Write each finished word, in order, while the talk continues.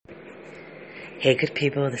Hey, good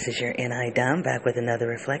people, this is your N.I. Dom back with another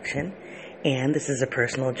reflection. And this is a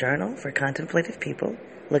personal journal for contemplative people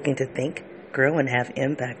looking to think, grow, and have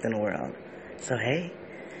impact in the world. So, hey,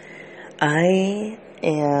 I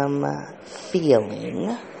am feeling,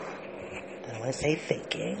 I don't want to say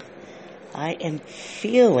thinking, I am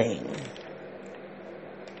feeling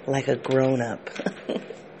like a grown-up.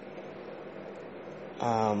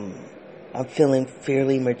 I'm feeling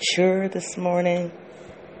fairly mature this morning.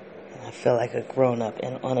 I feel like a grown-up,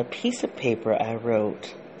 and on a piece of paper I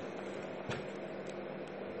wrote,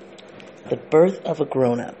 the birth of a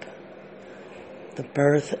grown-up. The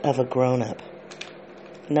birth of a grown-up.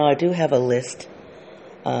 Now I do have a list.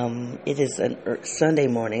 It is a Sunday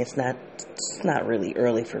morning. It's not really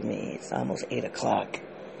early for me. It's almost 8 o'clock.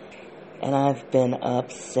 And I've been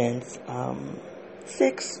up since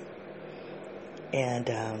 6. And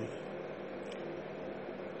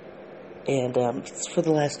for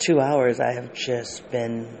the last 2 hours, I have just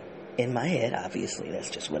been in my head. Obviously,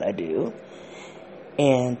 that's just what I do.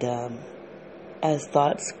 And as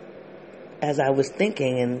I was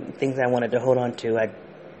thinking and things I wanted to hold on to, I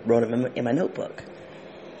wrote them in my notebook.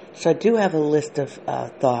 So I do have a list of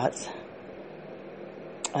thoughts.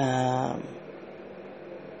 On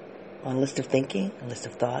a list of thinking, a list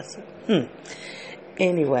of thoughts.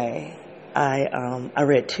 Anyway, I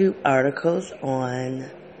read 2 articles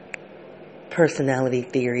on personality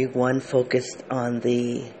theory. One focused on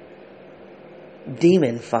the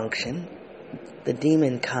demon function, the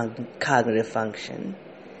demon cognitive function,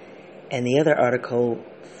 and the other article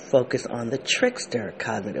focused on the trickster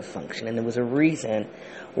cognitive function. And there was a reason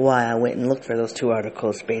why I went and looked for those 2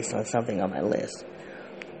 articles based on something on my list.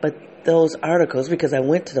 But those articles, because I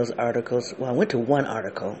went to one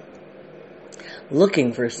article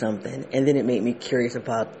looking for something, and then it made me curious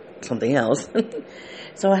about something else.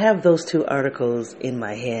 So I have those 2 articles in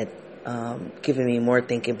my head, giving me more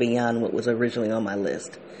thinking beyond what was originally on my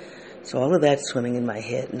list. So all of that's swimming in my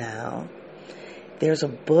head now. There's a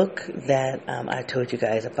book that I told you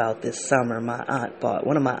guys about this summer. My aunt bought.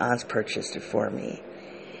 One of my aunts purchased it for me.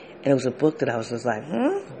 And it was a book that I was just like,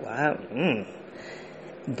 wow.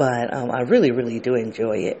 But I really, really do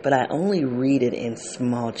enjoy it. But I only read it in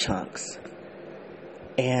small chunks.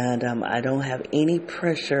 And I don't have any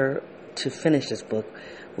pressure to finish this book,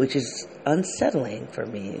 which is unsettling for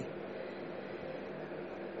me.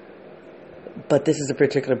 But this is a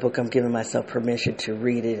particular book I'm giving myself permission to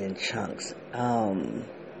read it in chunks.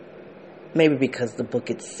 Maybe because the book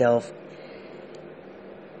itself,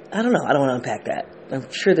 I don't know. I don't want to unpack that.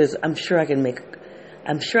 I'm sure I can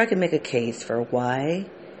make a case for why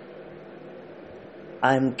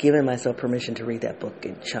I'm giving myself permission to read that book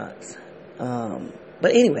in chunks.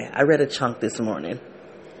 But anyway, I read a chunk this morning.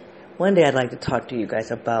 One day I'd like to talk to you guys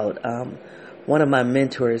about one of my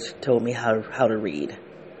mentors told me how to read.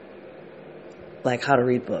 Like how to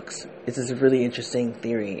read books. This is a really interesting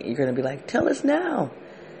theory. You're going to be like, tell us now.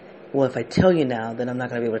 Well, if I tell you now, then I'm not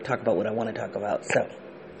going to be able to talk about what I want to talk about. So,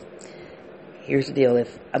 here's the deal.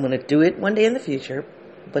 If I'm going to do it one day in the future,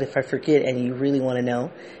 but if I forget and you really want to know,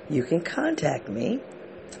 you can contact me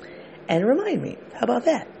and remind me. How about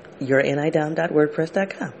that?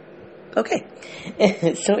 yournidom.wordpress.com. Okay.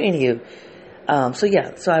 So anywho,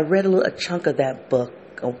 so I read a chunk of that book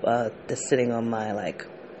that's sitting on my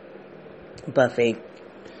buffet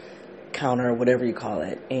counter or whatever you call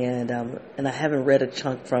it, and I haven't read a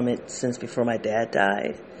chunk from it since before my dad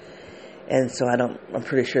died, and so I'm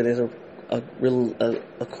pretty sure there's a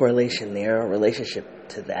correlation there, a relationship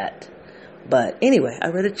to that. But anyway, I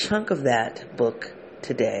read a chunk of that book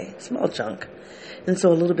today, small chunk, and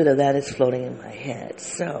so a little bit of that is floating in my head.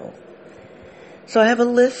 So I have a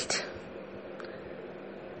list.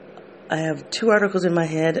 I have 2 articles in my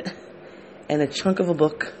head and a chunk of a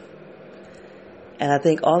book. And I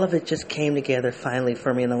think all of it just came together finally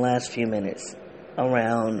for me in the last few minutes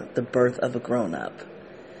around the birth of a grown-up.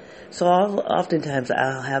 So oftentimes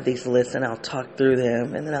I'll have these lists and I'll talk through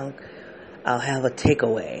them, and then I'll have a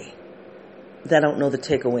takeaway. I don't know the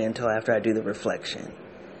takeaway until after I do the reflection.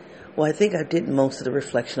 Well, I think I did most of the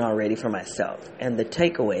reflection already for myself. And the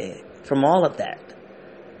takeaway from all of that,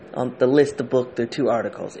 on the list, the book, the 2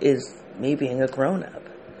 articles, is me being a grown-up.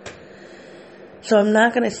 So I'm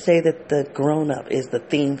not going to say that the grown-up is the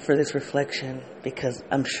theme for this reflection, because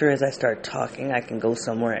I'm sure as I start talking, I can go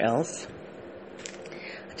somewhere else.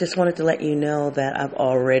 I just wanted to let you know that I've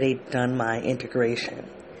already done my integration.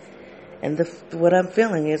 And what I'm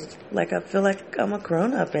feeling is I feel like I'm a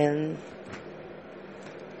grown-up, and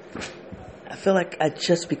I feel like I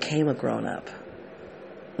just became a grown-up.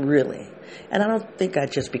 Really. And I don't think I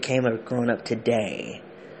just became a grown-up today.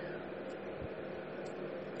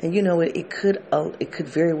 And it could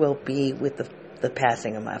very well be with the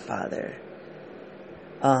passing of my father.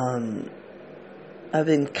 I've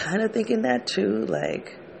been kind of thinking that too.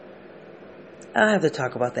 Like, I'll have to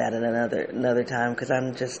talk about that at another time because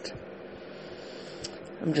I'm just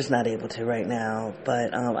not able to right now.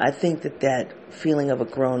 But I think that feeling of a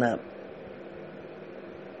grown up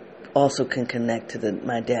also can connect to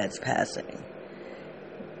my dad's passing,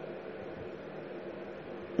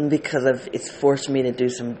 because it's forced me to do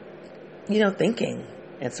some, thinking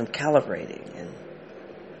and some calibrating. And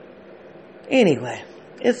anyway,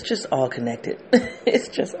 it's just all connected. It's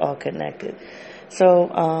just all connected. So,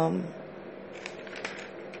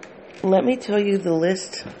 let me tell you the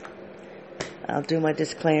list. I'll do my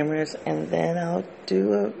disclaimers, and then I'll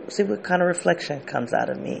see what kind of reflection comes out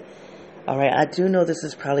of me. All right, I do know this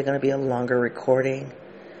is probably going to be a longer recording,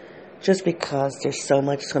 just because there's so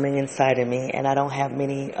much swimming inside of me, and I don't have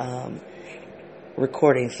many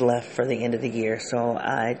recordings left for the end of the year, so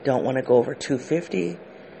I don't want to go over 250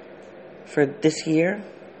 for this year,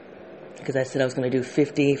 because I said I was going to do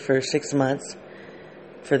 50 for 6 months,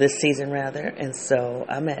 for this season rather, and so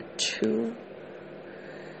I'm at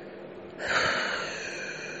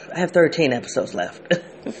I have 13 episodes left.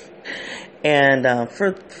 And I'm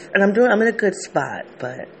in a good spot,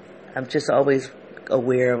 but I'm just always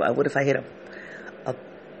aware of what if I hit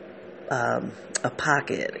a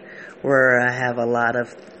pocket where I have a lot I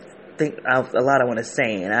want to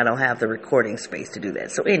say, and I don't have the recording space to do that.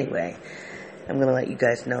 So anyway, I'm going to let you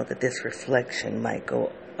guys know that this reflection might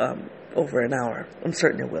go over an hour. I'm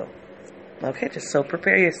certain it will. Okay, just so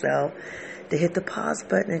prepare yourself to hit the pause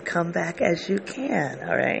button and come back as you can.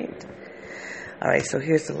 All right, so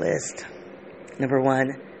here's the list. Number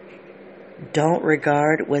 1, don't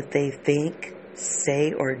regard what they think,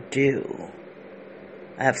 say, or do.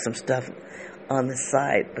 I have some stuff on the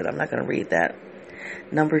side, but I'm not going to read that.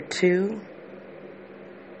 Number 2,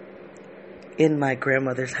 In My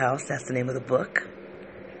Grandmother's House. That's the name of the book.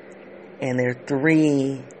 And there are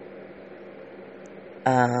 3.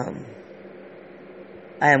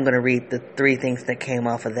 I am going to read the 3 things that came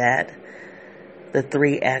off of that. The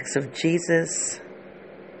 3 Acts of Jesus.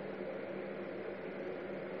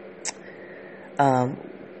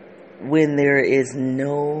 When there is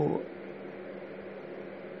no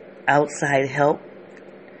outside help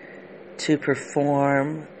to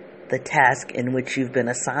perform the task in which you've been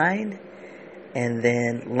assigned, and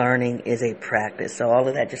then learning is a practice. So all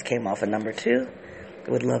of that just came off of number 2.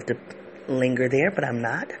 I would love to linger there, but I'm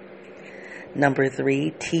not. Number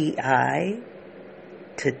 3, TI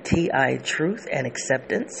to TI, truth and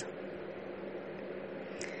acceptance.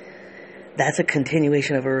 That's a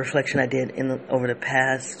continuation of a reflection I did over the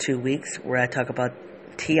past 2 weeks, where I talk about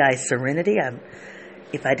TI serenity.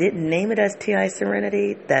 If I didn't name it as TI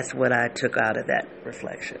serenity, that's what I took out of that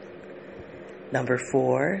reflection. Number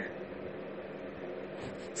 4,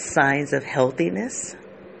 signs of healthiness.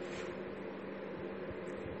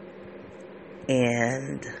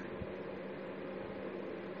 And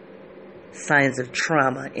signs of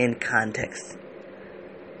trauma in context.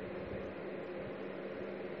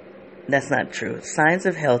 That's not true. Signs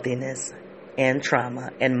of healthiness and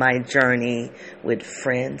trauma, and my journey with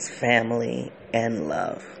friends, family, and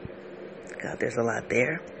love. God, there's a lot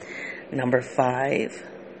there. Number 5,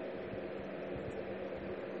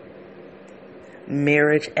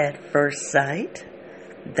 Marriage at First Sight.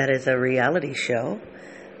 That is a reality show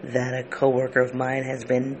that a coworker of mine has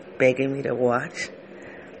been begging me to watch.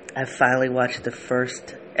 I finally watched the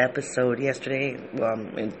first episode yesterday. Well,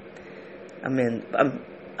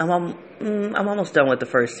 I'm almost done with the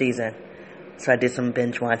first season. So I did some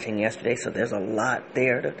binge watching yesterday. So there's a lot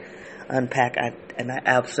there to unpack. And I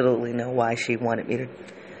absolutely know why she wanted me to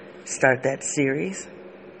start that series.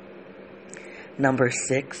 Number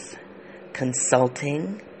 6,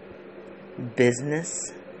 consulting,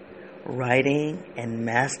 business, writing, and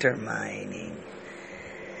masterminding.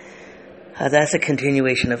 That's a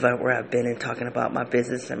continuation of where I've been in talking about my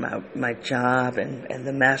business and my job and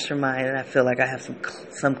the mastermind, and I feel like I have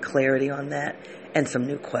some clarity on that and some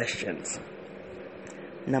new questions.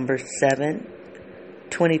 Number 7,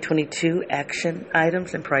 2022 action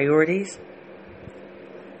items and priorities.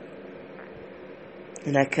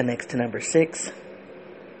 And that connects to number 6.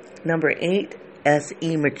 Number 8,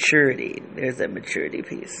 SE maturity. There's that maturity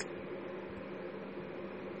piece.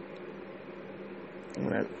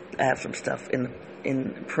 I have some stuff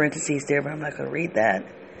in parentheses there, but I'm not going to read that.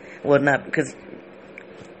 Well, not because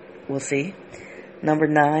we'll see. Number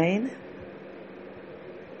 9,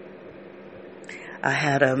 I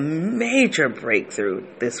had a major breakthrough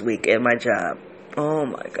this week at my job. Oh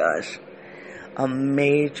my gosh. a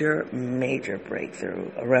major, major breakthrough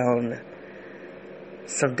around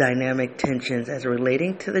some dynamic tensions as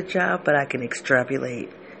relating to the job, but I can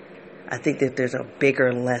extrapolate. I think that there's a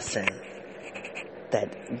bigger lesson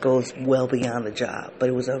that goes well beyond the job, but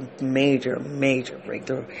it was a major, major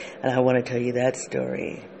breakthrough, and I want to tell you that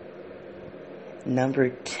story. Number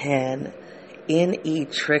 10, N.E.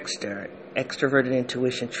 Trickster, Extroverted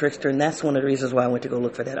Intuition Trickster, and that's one of the reasons why I went to go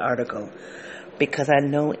look for that article, because I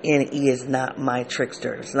know N.E. is not my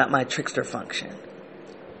trickster. It's not my trickster function,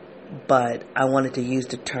 but I wanted to use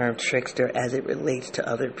the term trickster as it relates to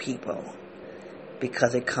other people,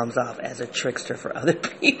 because it comes off as a trickster for other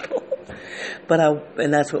people.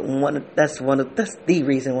 That's the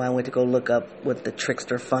reason why I went to go look up what the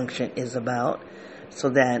trickster function is about, so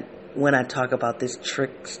that when I talk about this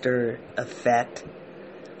trickster effect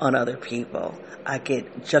on other people, I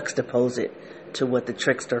could juxtapose it to what the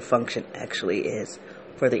trickster function actually is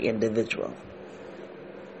for the individual.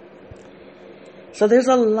 So there's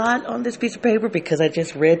a lot on this piece of paper because I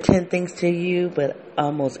just read 10 things to you, but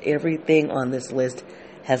almost everything on this list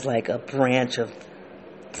has like a branch of,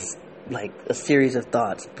 like a series of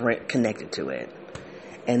thoughts connected to it.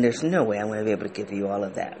 And there's no way I'm going to be able to give you all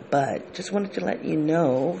of that. But just wanted to let you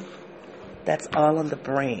know that's all on the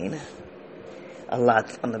brain. A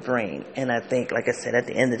lot on the brain. And I think, like I said, at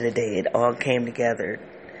the end of the day, it all came together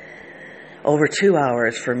over 2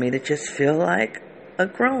 hours for me to just feel like a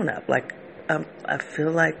grown-up. Like, I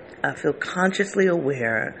feel consciously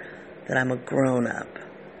aware that I'm a grown-up.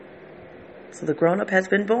 So the grown-up has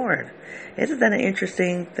been born. Isn't that an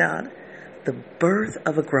interesting thought? The birth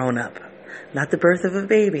of a grown-up. Not the birth of a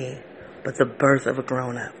baby, but the birth of a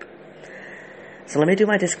grown-up. So let me do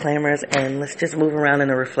my disclaimers and let's just move around in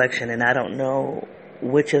a reflection. And I don't know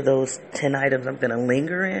which of those 10 items I'm going to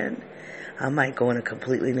linger in. I might go in a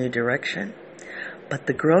completely new direction. But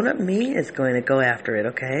the grown-up me is going to go after it,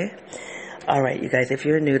 okay? All right, you guys, if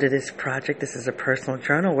you're new to this project, this is a personal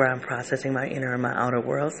journal where I'm processing my inner and my outer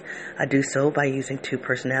worlds. I do so by using 2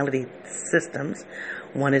 personality systems.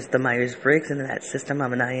 One is the Myers-Briggs, and in that system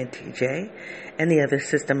I'm an INTJ, and the other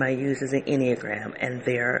system I use is an Enneagram, and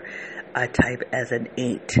there I type as an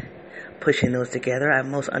 8. Pushing those together, I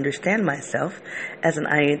most understand myself as an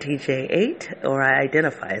INTJ 8, or I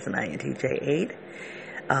identify as an INTJ 8.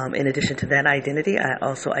 In addition to that identity, I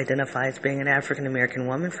also identify as being an African American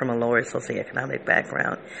woman from a lower socioeconomic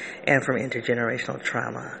background and from intergenerational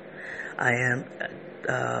trauma. I am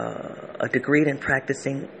a degreed and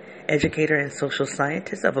practicing educator and social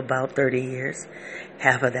scientist of about 30 years.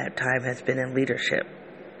 Half of that time has been in leadership.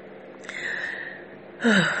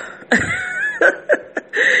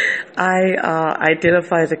 I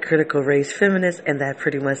identify as a critical race feminist, and that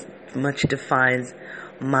pretty much defines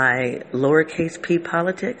my lowercase p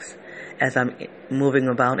politics as I'm moving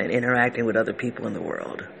about and interacting with other people in the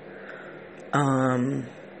world.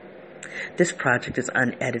 This project is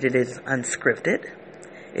unedited, it is unscripted.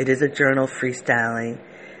 It is a journal freestyling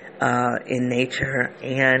in nature,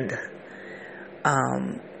 and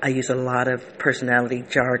I use a lot of personality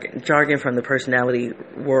jargon from the personality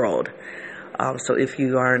world. So if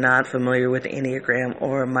you are not familiar with the Enneagram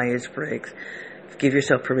or Myers-Briggs, give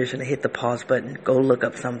yourself permission to hit the pause button. Go look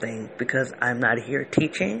up something, because I'm not here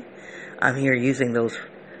teaching. I'm here using those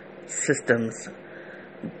systems,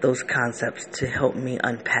 those concepts to help me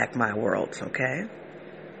unpack my worlds, okay?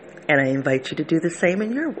 And I invite you to do the same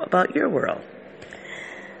about your world.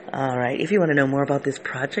 All right. If you want to know more about this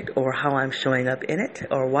project or how I'm showing up in it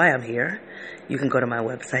or why I'm here, you can go to my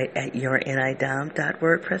website at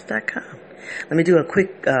yournidom.wordpress.com. Let me do a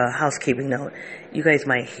quick housekeeping note. You guys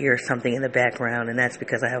might hear something in the background, and that's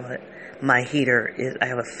because I have a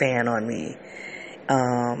fan on me.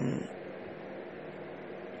 And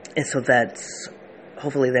so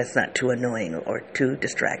hopefully that's not too annoying or too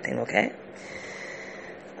distracting, okay?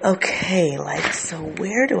 Okay, so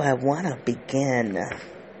where do I want to begin?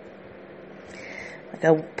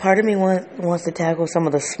 Part of me wants to tackle some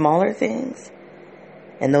of the smaller things,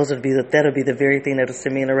 and that'll be the very thing that'll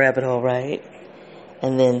send me in a rabbit hole, right?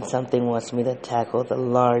 And then something wants me to tackle the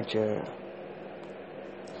larger.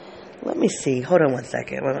 Let me see. Hold on one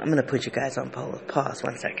second. I'm going to put you guys on pause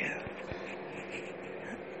 1 second.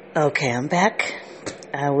 Okay, I'm back.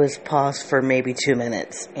 I was paused for maybe 2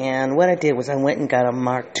 minutes, and what I did was I went and got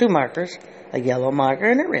 2 markers, a yellow marker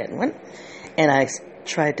and a red one, and I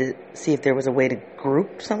tried to see if there was a way to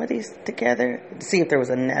group some of these together, to see if there was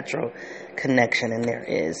a natural connection, and there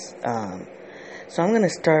is. So I'm going to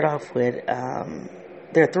start off with,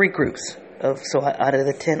 there are 3 groups. So out of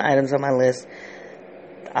the 10 items on my list,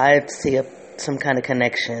 I see some kind of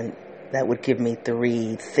connection that would give me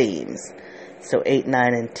 3 themes. So 8,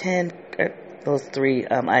 9, and 10 Those three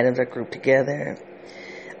items are grouped together.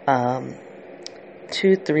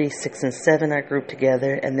 2, 3, 6, and 7 are grouped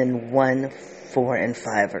together, and then 1, 4, and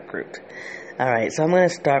 5 are grouped. All right, so I'm going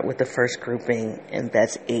to start with the first grouping, and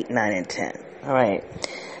that's 8, 9, and 10. All right,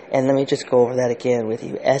 and let me just go over that again with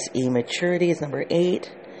you. SE maturity is number 8.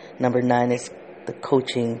 Number 9 is the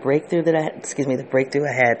coaching breakthrough the breakthrough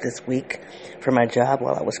I had this week for my job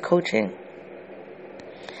while I was coaching.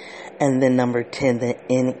 And then number 10, the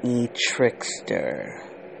NE trickster.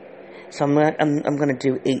 So I'm going to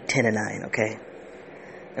do 8, 10, and 9, okay?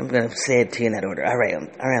 I'm going to say it to you in that order. All right,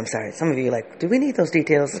 I'm sorry. Some of you are like, do we need those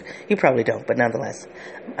details? You probably don't, but nonetheless,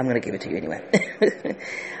 I'm going to give it to you anyway.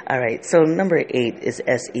 All right, so number 8 is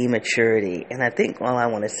SE maturity. And I think all I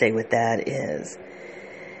want to say with that is,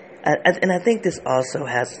 and I think this also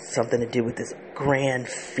has something to do with this grand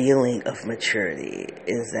feeling of maturity,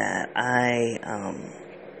 is that I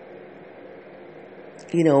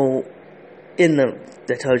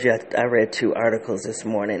told you I read 2 articles this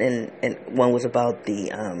morning, and one was about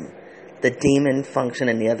the demon function,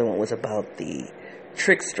 and the other one was about the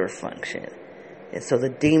trickster function. And so the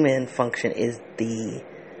demon function is the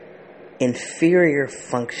inferior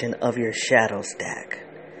function of your shadow stack.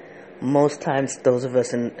 Most times, those of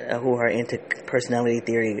us who are into personality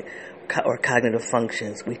theory or cognitive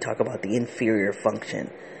functions, we talk about the inferior function,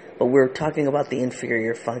 but we're talking about the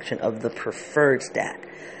inferior function of the preferred stack,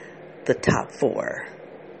 the top 4.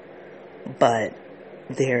 But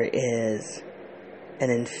there is an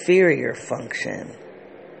inferior function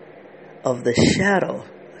of the shadow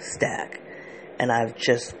stack, and I've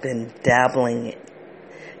just been dabbling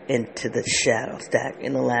into the shadow stack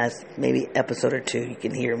in the last maybe episode or 2. You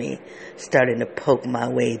can hear me starting to poke my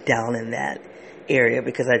way down in that area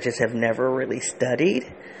because I just have never really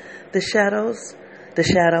studied the shadow,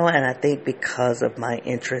 and I think because of my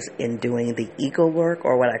interest in doing the ego work,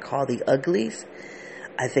 or what I call the uglies,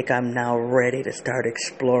 I think I'm now ready to start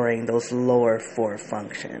exploring those lower 4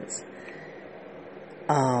 functions.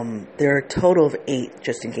 There are a total of 8,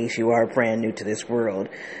 just in case you are brand new to this world.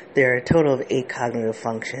 There are a total of 8 cognitive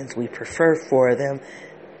functions. We prefer 4 of them.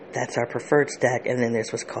 That's our preferred stack. And then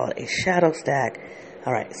there's what's called a shadow stack.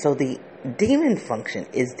 All right, so the demon function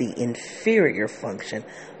is the inferior function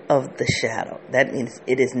of the shadow. That means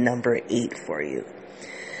it is number 8 for you.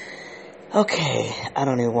 Okay, I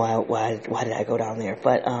don't know why did I go down there,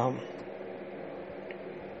 but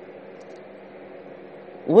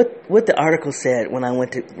what the article said when I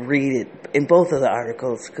went to read it, in both of the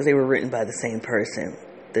articles, because they were written by the same person,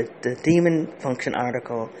 the demon function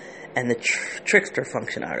article and the trickster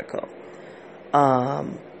function article,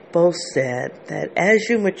 both said that as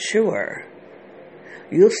you mature,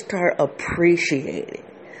 you'll start appreciating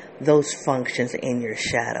those functions in your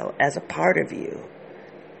shadow as a part of you.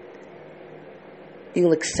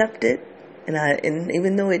 You'll accept it, and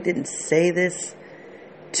even though it didn't say this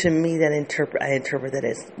to me, I interpret that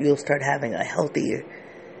as you'll start having a healthier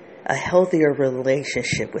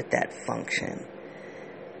relationship with that function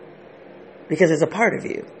because it's a part of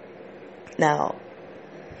you. Now,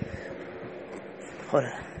 hold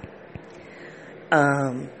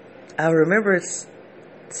on. I remember.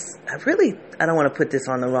 I don't want to put this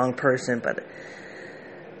on the wrong person, but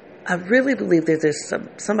I really believe that there's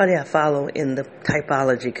somebody I follow in the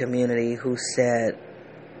typology community who said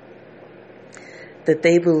that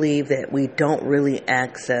they believe that we don't really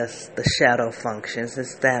access the shadow functions.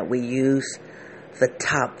 It's that we use the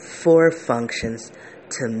top 4 functions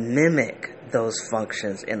to mimic those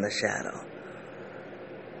functions in the shadow.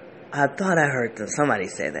 I thought I heard somebody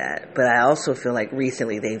say that, but I also feel like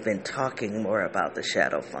recently they've been talking more about the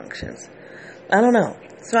shadow functions. I don't know.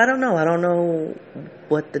 So I don't know. I don't know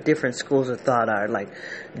what the different schools of thought are. Like,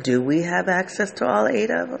 do we have access to all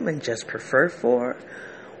 8 of them and just prefer 4?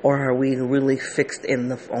 Or are we really fixed in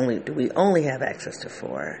do we only have access to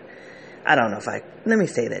 4? I don't know let me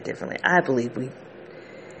say that differently.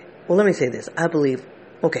 Let me say this.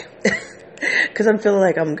 Okay. Because I'm feeling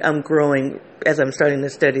like I'm growing as I'm starting to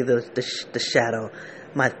study the shadow.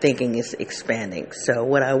 My thinking is expanding. So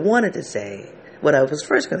what I was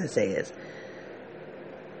first going to say is,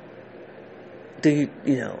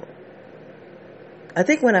 I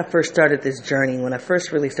think when I first started this journey, when I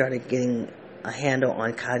first really started getting a handle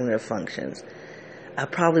on cognitive functions, I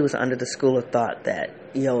probably was under the school of thought that,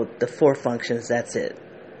 the 4 functions, that's it.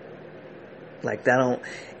 Like,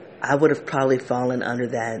 I would have probably fallen under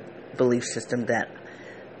that belief system that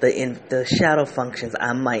the shadow functions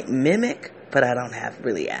I might mimic, but I don't have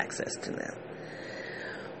really access to them.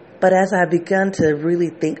 But as I begun to really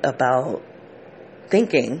think about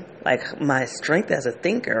thinking, like my strength as a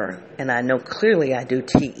thinker, and I know clearly I do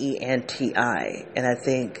TE and TI, and I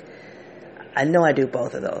think I know I do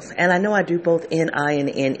both of those. And I know I do both NI and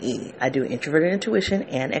NE. I do introverted intuition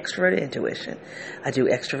and extroverted intuition. I do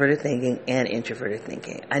extroverted thinking and introverted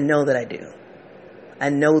thinking. I know that I do. I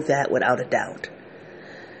know that without a doubt.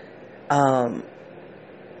 And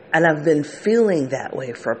I've been feeling that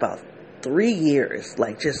way for about 3 years,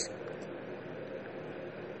 like just,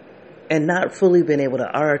 and not fully been able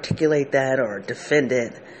to articulate that or defend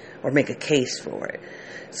it or make a case for it.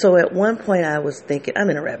 So at one point I was thinking, I'm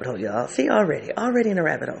in a rabbit hole, y'all. See, already in a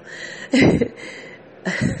rabbit hole.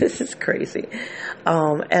 This is crazy.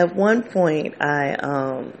 At one point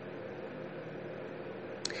I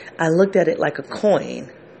looked at it like a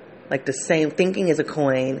coin, like the same, thinking is a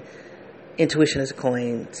coin, intuition is a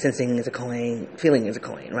coin, sensing is a coin, feeling is a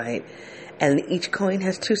coin, right? And each coin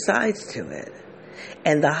has two sides to it.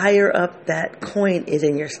 And the higher up that coin is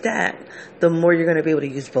in your stack, the more you're going to be able to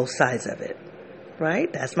use both sides of it,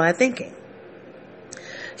 right? That's my thinking.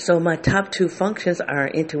 So my top two functions are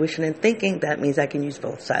intuition and thinking. That means I can use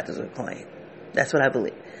both sides of the coin. That's what I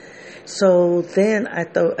believe. So then I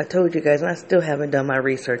told you guys, and I still haven't done my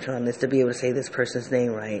research on this to be able to say this person's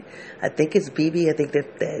name right. I think it's BB. I think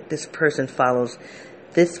that this person's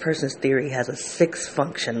theory has a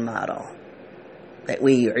 6-function model. That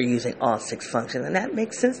we are using all 6 functions. And that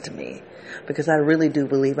makes sense to me. Because I really do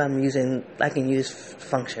believe I can use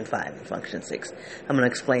function 5 and function 6. I'm going to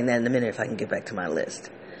explain that in a minute if I can get back to my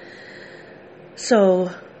list.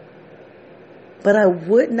 So, but I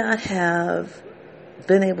would not have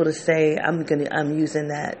been able to say I'm using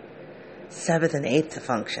that 7th and 8th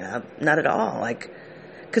function. Not at all.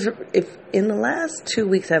 Because if in the last 2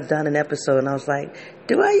 weeks I've done an episode and I was like,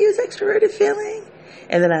 do I use extroverted feeling?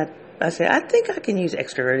 And then I said, I think I can use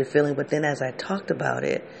extroverted feeling, but then as I talked about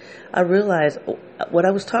it, I realized what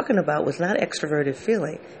I was talking about was not extroverted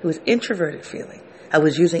feeling. It was introverted feeling. I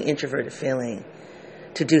was using introverted feeling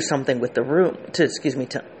to do something with the room, to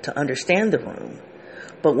understand the room.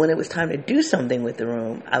 But when it was time to do something with the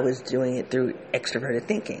room, I was doing it through extroverted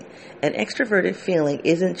thinking. And extroverted feeling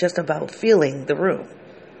isn't just about feeling the room.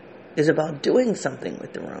 It's about doing something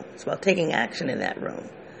with the room. It's about taking action in that room.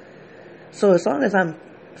 So as long as I'm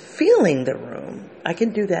feeling the room, I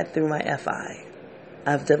can do that through my FI.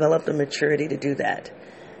 I've developed a maturity to do that.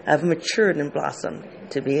 I've matured and blossomed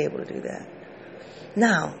to be able to do that.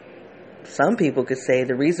 Now, some people could say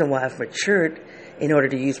the reason why I've matured in order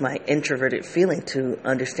to use my introverted feeling to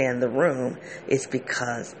understand the room is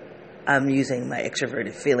because I'm using my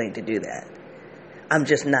extroverted feeling to do that. I'm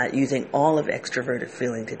just not using all of extroverted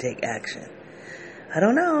feeling to take action. I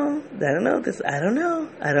don't know.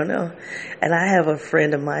 And I have a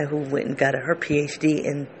friend of mine who went and got her PhD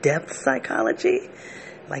in depth psychology.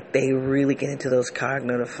 Like, they really get into those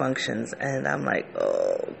cognitive functions. And I'm like,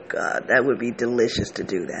 oh, God, that would be delicious to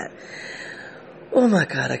do that. Oh, my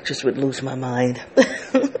God, I just would lose my mind.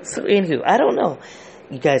 So, anywho, I don't know.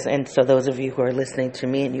 You guys, and so those of you who are listening to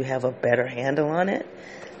me and you have a better handle on it,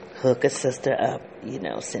 hook a sister up,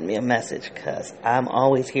 send me a message, because I'm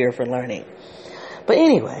always here for learning. But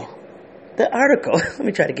anyway, the article, let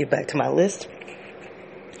me try to get back to my list.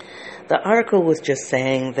 The article was just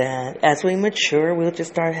saying that as we mature, we'll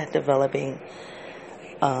just start developing,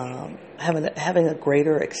 having a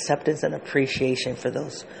greater acceptance and appreciation for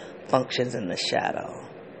those functions in the shadow.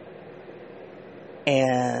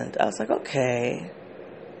 And I was like, okay.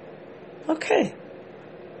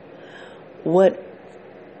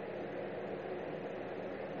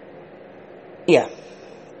 Yeah.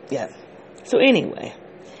 So anyway,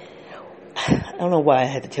 I don't know why I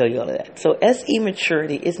had to tell you all of that. So SE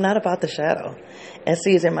maturity is not about the shadow.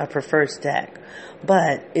 SE is in my preferred stack,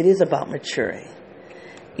 but it is about maturing.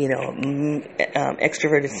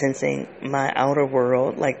 Extroverted sensing, my outer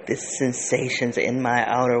world, like the sensations in my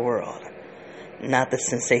outer world, not the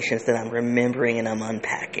sensations that I'm remembering and I'm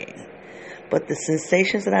unpacking, but the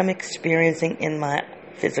sensations that I'm experiencing in my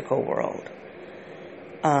physical world.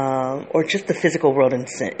 Or just the physical world in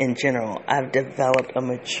general. I've developed a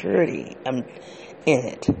maturity in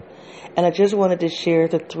it. And I just wanted to share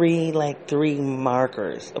the three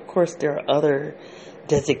markers. Of course, there are other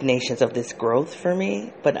designations of this growth for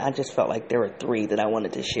me, but I just felt like there were 3 that I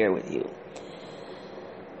wanted to share with you.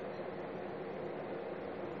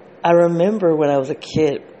 I remember when I was a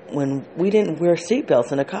kid, when we didn't wear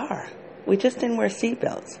seatbelts in a car. We just didn't wear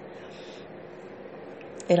seatbelts.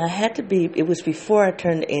 And it was before I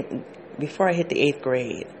hit the 8th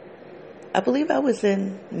grade. I believe I was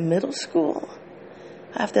in middle school.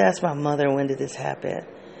 I have to ask my mother, when did this happen?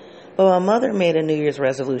 But my mother made a New Year's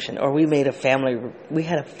resolution, or we had a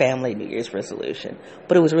family New Year's resolution,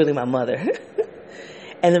 but it was really my mother.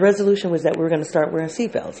 And the resolution was that we were going to start wearing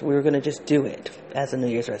seatbelts. We were going to just do it as a New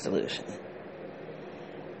Year's resolution.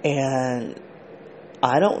 And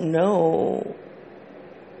I don't know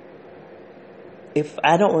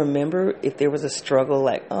I don't remember if there was a struggle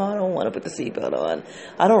like, oh, I don't want to put the seatbelt on.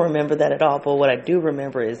 I don't remember that at all. But what I do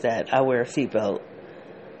remember is that I wear a seatbelt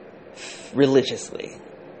religiously.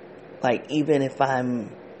 Like, even if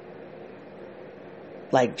I'm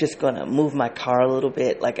like just going to move my car a little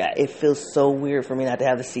bit, like it feels so weird for me not to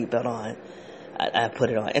have the seatbelt on. I put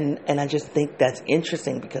it on. And I just think that's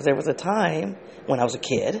interesting because there was a time when I was a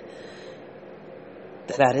kid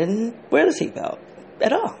that I didn't wear the seatbelt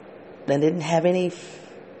at all. I didn't have any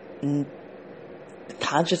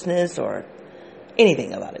consciousness or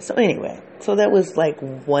anything about it. So anyway, so that was like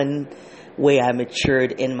one way I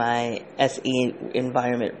matured in my SE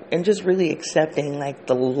environment and just really accepting like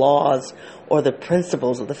the laws or the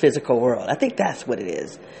principles of the physical world. I think that's what it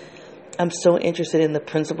is. I'm so interested in the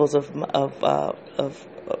principles of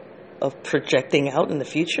projecting out in the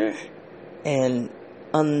future and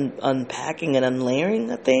unpacking and unlayering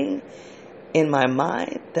a thing in my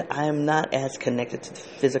mind that I am not as connected to the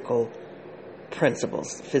physical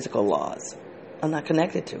principles, physical laws. I'm not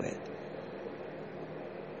connected to it.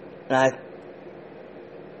 And I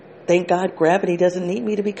thank God gravity doesn't need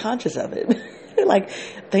me to be conscious of it. Like,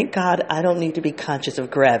 thank God I don't need to be conscious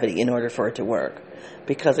of gravity in order for it to work.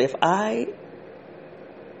 Because if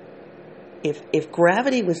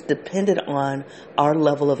gravity was dependent on our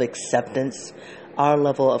level of acceptance, our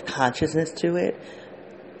level of consciousness to it,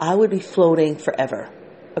 I would be floating forever.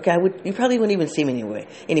 Okay, you probably wouldn't even see me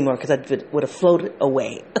anymore because I would have floated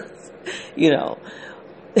away. You know.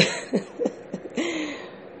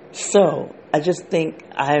 So I just think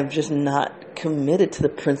I'm just not committed to the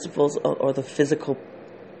principles or the physical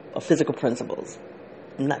principles.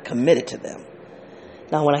 I'm not committed to them.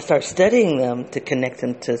 Now, when I start studying them to connect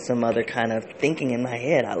them to some other kind of thinking in my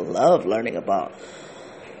head, I love learning about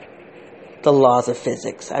the laws of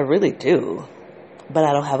physics. I really do. But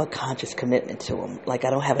I don't have a conscious commitment to them. Like, I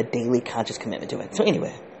don't have a daily conscious commitment to it. So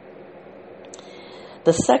anyway,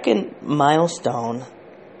 the second milestone,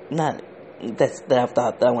 that I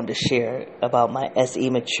thought that I wanted to share about my SE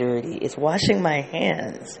maturity is washing my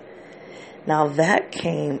hands. Now, that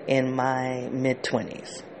came in my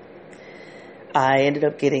mid-20s. I ended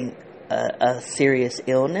up getting a serious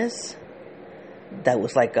illness that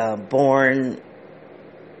was like born,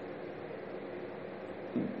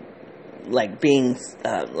 like being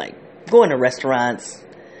like going to restaurants.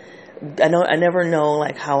 I never know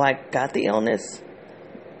like how I got the illness,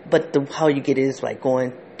 but how you get it is like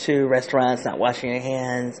going to restaurants, not washing your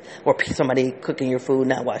hands, or somebody cooking your food,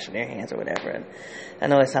 not washing their hands or whatever. And I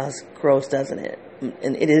know it sounds gross, doesn't it?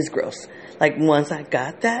 And it is gross. Like, once I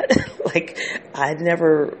got that, like, I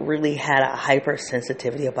never really had a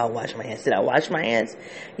hypersensitivity about washing my hands. Did I wash my hands?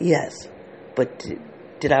 Yes. But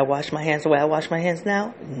did I wash my hands the way I wash my hands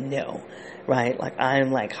now? No. Right? Like,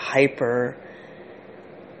 I'm like hyper,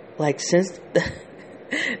 like, since,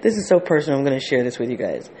 this is so personal, I'm going to share this with you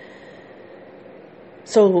guys.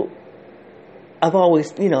 So, I've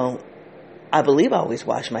always, I believe I always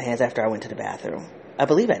washed my hands after I went to the bathroom. I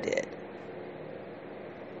believe I did.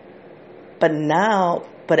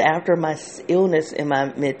 But after my illness in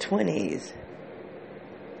my mid-20s,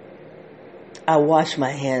 I wash my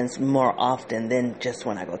hands more often than just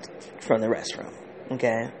when I go from the restroom.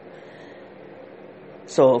 Okay?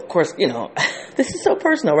 So, of course, this is so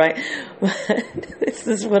personal, right? This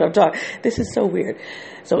is what I'm talking. This is so weird.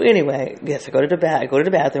 So anyway, yes, I go to the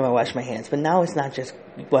bathroom, I wash my hands. But now it's not just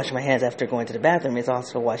washing my hands after going to the bathroom. It's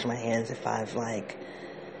also washing my hands if I've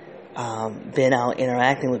been out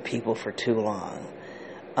interacting with people for too long.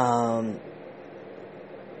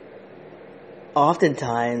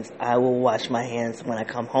 Oftentimes, I will wash my hands when I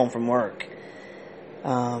come home from work.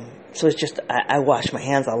 So it's just, I wash my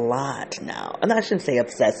hands a lot now. And I shouldn't say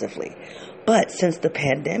obsessively. But since the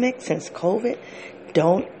pandemic, since COVID,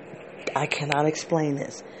 I cannot explain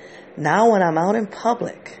this. Now when I'm out in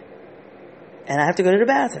public and I have to go to the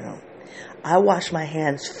bathroom, I wash my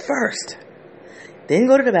hands first, then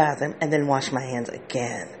go to the bathroom, and then wash my hands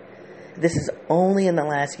again. This is only in the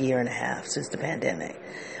last year and a half since the pandemic.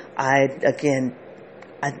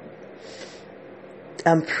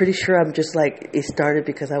 I'm pretty sure I'm just like, it started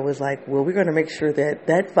because I was like, well, we're going to make sure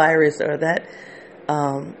that virus or that,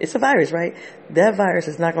 it's a virus, right? That virus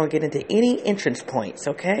is not going to get into any entrance points,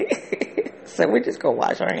 okay? So we're just going to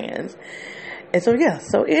wash our hands. And so, yeah,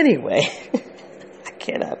 so anyway, I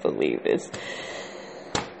cannot believe this.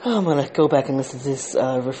 I'm going to go back and listen to this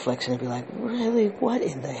reflection and be like, really? What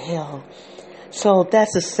in the hell? So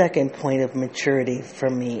that's the second point of maturity for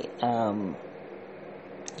me.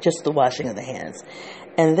 Just the washing of the hands.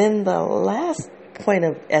 And then the last point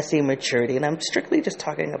of SE maturity, and I'm strictly just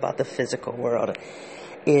talking about the physical world,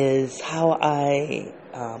 is how I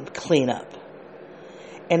clean up.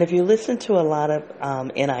 And if you listen to a lot of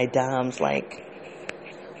NI-DOMs, like,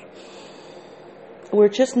 we're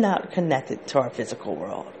just not connected to our physical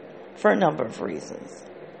world for a number of reasons.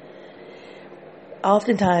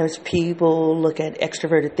 Oftentimes people look at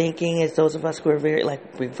extroverted thinking as those of us who are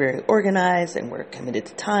we're very organized and we're committed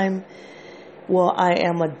to time. Well, I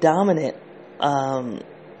am a dominant,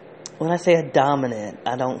 when I say a dominant,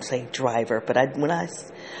 I don't say driver, but when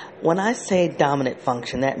I say dominant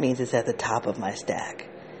function, that means it's at the top of my stack.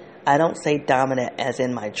 I don't say dominant as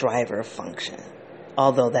in my driver function,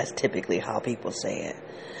 although that's typically how people say it.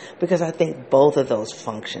 Because I think both of those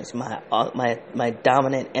functions, my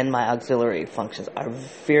dominant and my auxiliary functions, are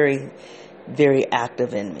very, very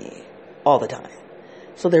active in me all the time.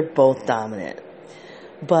 So they're both dominant.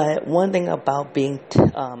 But one thing about being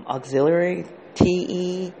auxiliary,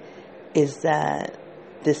 TE, is that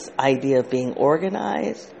this idea of being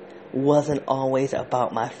organized wasn't always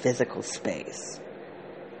about my physical space.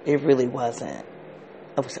 It really wasn't.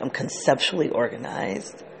 I'm conceptually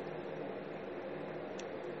organized.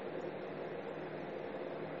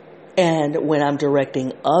 And when I'm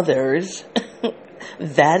directing others,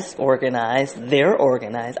 that's organized. They're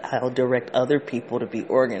organized. I'll direct other people to be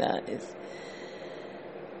organized.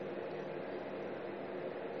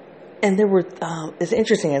 And there were, it's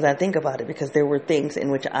interesting as I think about it, because there were things in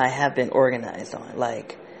which I have been organized on.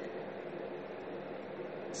 Like,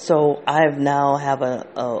 so I've now have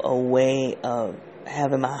a way of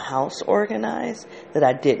having my house organized that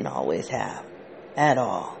I didn't always have at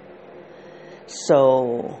all.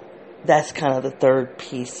 So that's kind of the third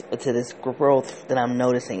piece to this growth that I'm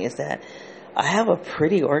noticing, is that I have a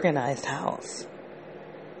pretty organized house.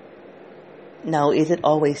 Now, is it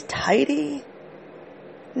always tidy?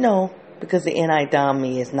 No, because the NI-DOM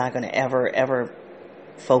me is not going to ever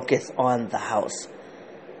focus on the house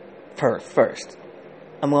first.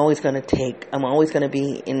 I'm always going to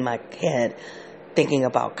be in my head thinking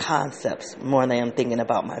about concepts more than I'm thinking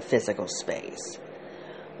about my physical space.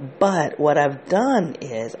 But what I've done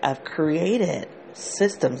is I've created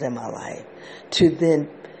systems in my life to then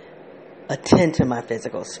attend to my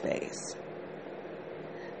physical space.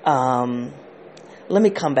 Let me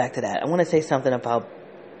come back to that. I want to say something about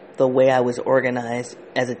the way I was organized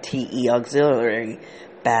as a TE auxiliary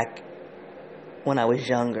back when I was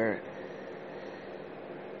younger.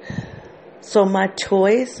 So my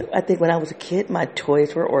toys, I think when I was a kid, my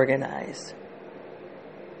toys were organized.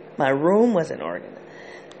 My room wasn't organized.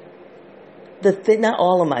 Not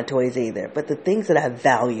all of my toys either, but the things that I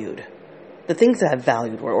valued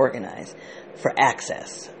were organized for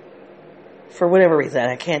access. For whatever reason,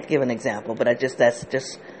 I can't give an example, but that's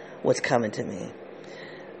just what's coming to me.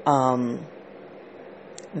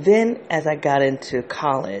 Then as I got into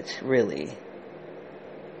college, really,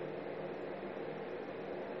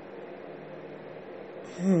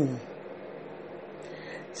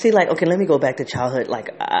 see, like, okay, let me go back to childhood. Like,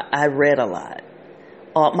 I read a lot.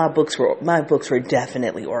 My books were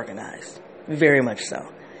definitely organized, very much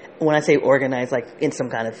so. When I say organized, like in some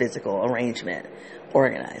kind of physical arrangement,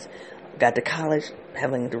 organized. Got to college,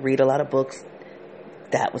 having to read a lot of books.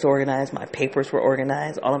 That was organized. My papers were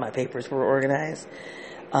organized. All of my papers were organized.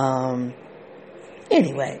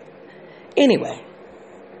 Anyway.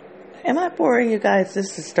 Am I boring you guys?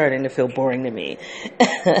 This is starting to feel boring to me.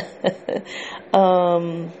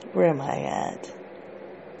 Where am I at?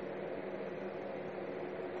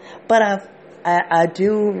 But I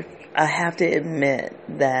have to admit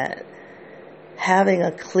that having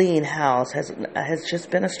a clean house has just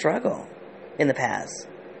been a struggle in the past.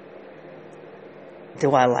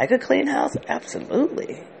 Do I like a clean house?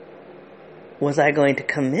 Absolutely. Was I going to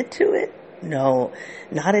commit to it? No,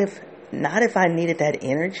 not if I needed that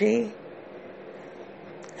energy.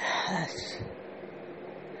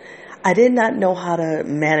 I did not know how to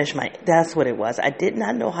manage that's what it was. I did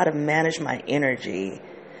not know how to manage my energy,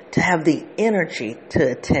 to have the energy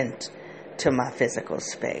to attend to my physical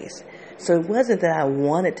space. So it wasn't that I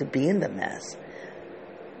wanted to be in the mess,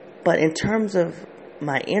 but in terms of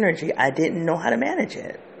my energy, I didn't know how to manage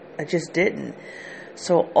it. I just didn't.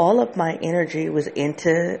 So all of my energy was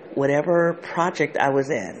into whatever project I was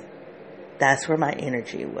in. That's where my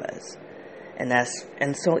energy was. And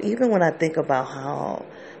so even when I think about how,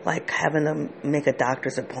 like, having to make a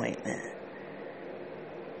doctor's appointment,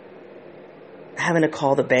 having to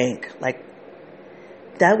call the bank, like,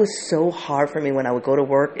 that was so hard for me when I would go to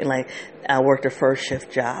work and, like, I worked a first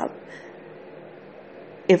shift job.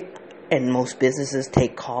 And most businesses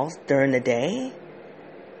take calls during the day.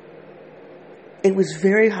 it was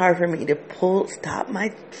very hard for me to stop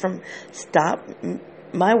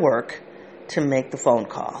my work to make the phone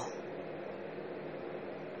call.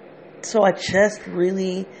 So I just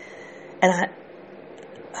really, and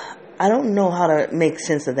I don't know how to make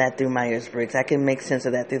sense of that through Myers-Briggs. I can make sense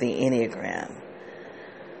of that through the Enneagram.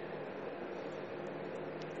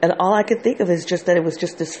 And all I could think of is just that it was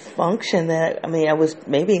just this function that, I was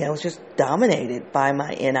just dominated by my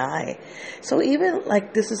NI. So even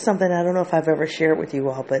like, this is something I don't know if I've ever shared with you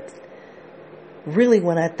all, but really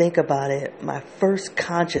when I think about it, my first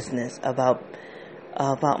consciousness about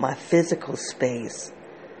my physical space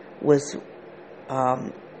was,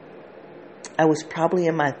 I was probably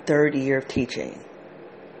in my third year of teaching.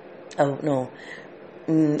 Oh, no,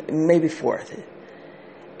 maybe fourth.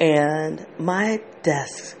 And my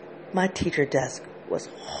teacher desk was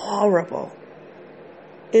horrible.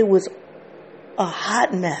 It was a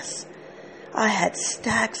hot mess. I had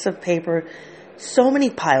stacks of paper, so many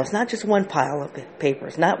piles, not just one pile of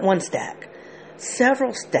papers, not one stack,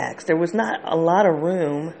 several stacks. There was not a lot of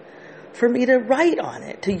room for me to write on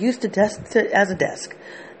it, to use the desk as a desk.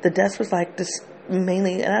 The desk was like this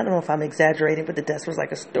mainly, and I don't know if I'm exaggerating, but the desk was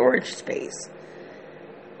like a storage space.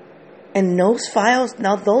 And those files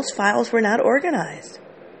were not organized.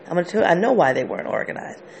 I'm going to tell you, I know why they weren't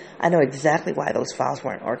organized. I know exactly why those files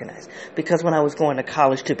weren't organized. Because when I was going to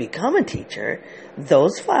college to become a teacher,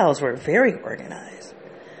 those files were very organized.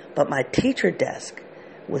 But my teacher desk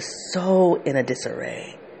was so in a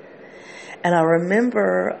disarray. And I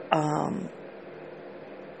remember I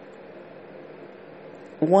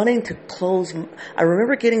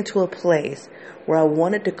remember getting to a place where I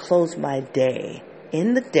wanted to close my day,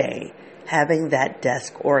 in the day, having that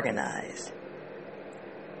desk organized.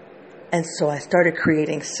 And so I started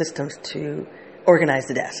creating systems to organize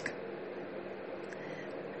the desk.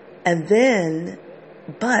 And then,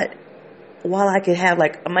 but while I could have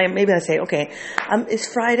maybe I say, okay,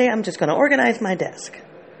 it's Friday, I'm just going to organize my desk.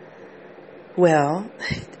 Well,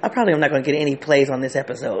 I probably am not going to get any plays on this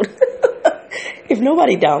episode. If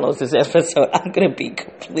nobody downloads this episode, I'm going to be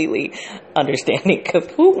completely understanding, because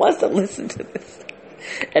who wants to listen to this?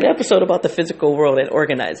 An episode about the physical world and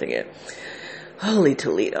organizing it. Holy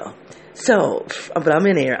Toledo. So, but I'm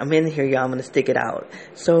in here, y'all. I'm going to stick it out.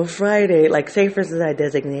 So Friday, say for instance, I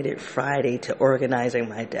designated Friday to organizing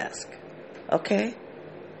my desk. Okay.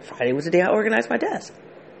 Friday was the day I organized my desk.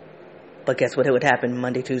 But guess what? It would happen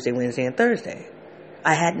Monday, Tuesday, Wednesday, and Thursday.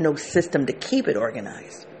 I had no system to keep it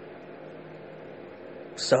organized.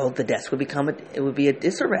 So the desk would be a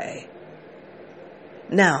disarray.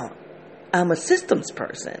 Now, I'm a systems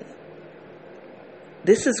person.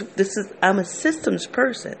 I'm a systems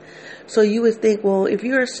person. So you would think, well, if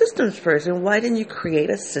you're a systems person, why didn't you create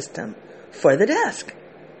a system for the desk?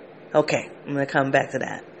 Okay, I'm going to come back to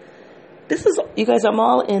that. You guys, I'm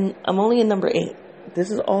only in number 8.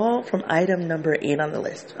 This is all from item number 8 on the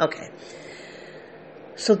list. Okay.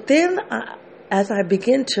 So then, as I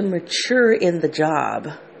begin to mature in the job,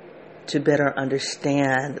 to better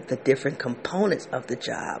understand the different components of the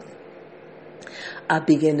job, I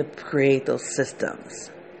begin to create those systems.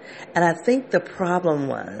 And I think the problem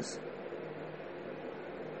was,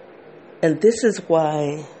 and this is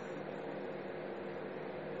why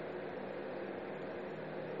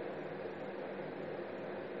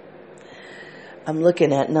I'm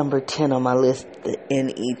looking at number 10 on my list, the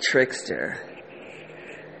NE trickster.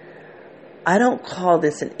 I don't call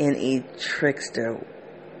this an NE trickster.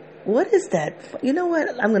 What is that? You know what?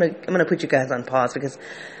 I'm gonna put you guys on pause, because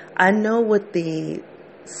I know what the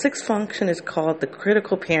 6th function is called, the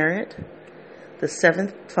critical parent. The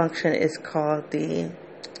 7th function is called the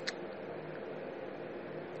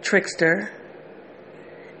trickster.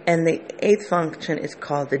 And the 8th function is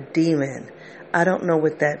called the demon. I don't know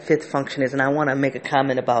what that 5th function is, and I want to make a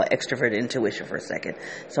comment about extrovert intuition for a second.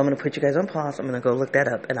 So I'm going to put you guys on pause. I'm going to go look that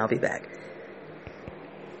up, and I'll be back.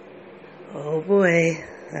 Oh boy,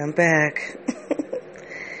 I'm back.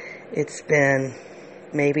 It's been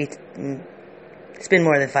more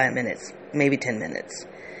than 5 minutes, maybe 10 minutes.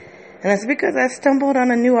 And that's because I stumbled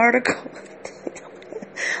on a new article,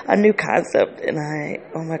 a new concept, and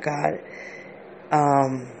oh my God.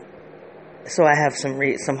 So I have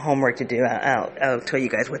some homework to do. I'll tell you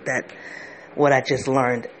guys what I just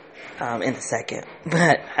learned in a second.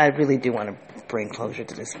 But I really do want to bring closure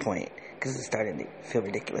to this point, because it's starting to feel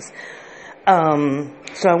ridiculous.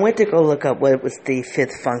 So I went to go look up what was the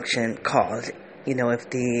 5th function called. You know, if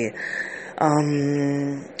the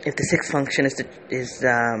 6th function is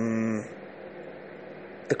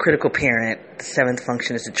the critical parent, the 7th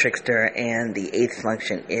function is the trickster, and the 8th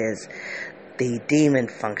function is the demon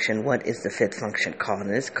function, what is the fifth function called?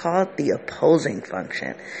 And it's called the opposing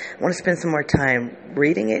function. I want to spend some more time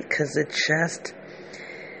reading it because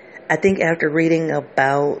I think after reading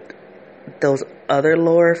about those other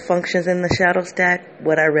lower functions in the shadow stack,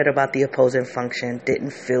 what I read about the opposing function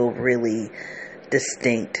didn't feel really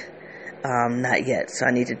distinct. Not yet. So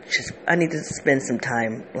I need to spend some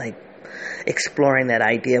time exploring that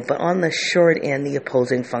idea. But on the short end, the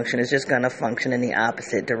opposing function is just going to function in the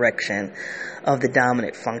opposite direction of the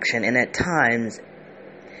dominant function. And at times,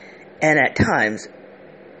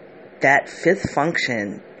 that fifth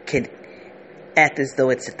function can act as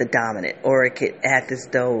though it's the dominant, or it could act as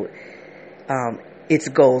though its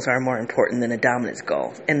goals are more important than the dominant's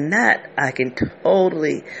goals. And that I can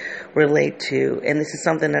totally relate to. And this is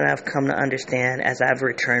something that I've come to understand as I've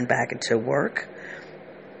returned back into work.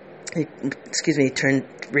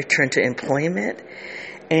 Return to employment.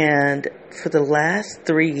 And for the last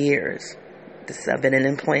 3 years, I've been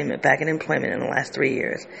back in employment in the last 3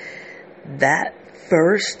 years. That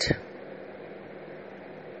first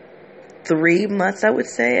 3 months, I would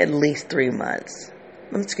say, at least 3 months.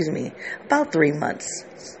 About 3 months.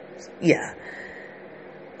 Yeah.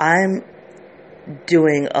 I'm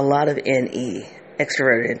doing a lot of NE,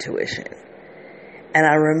 extroverted intuition. And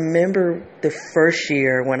I remember the first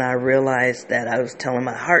year when I realized that, I was telling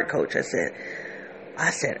my heart coach, I said,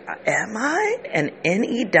 am I an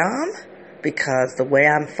NE Dom? Because the way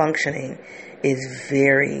I'm functioning is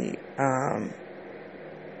very,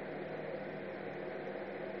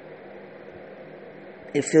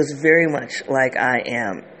 it feels very much like I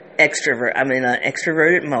am extrovert. I'm in an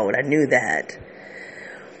extroverted mode. I knew that.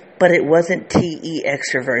 But it wasn't TE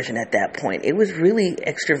extroversion at that point. It was really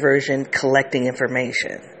extroversion collecting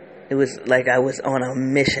information. It was like I was on a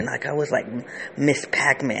mission. Like I was like Miss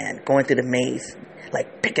Pac-Man going through the maze,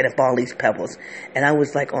 like picking up all these pebbles. And I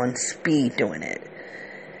was like on speed doing it.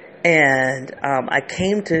 And I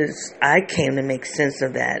came to make sense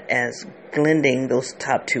of that as blending those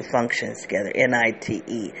top two functions together,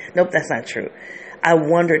 NITE. Nope, that's not true. I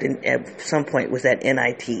wondered at some point, was that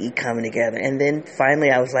NITE coming together? And then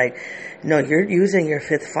finally I was like, no, you're using your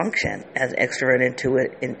fifth function as extrovert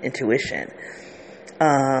intuition.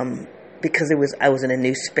 Because I was in a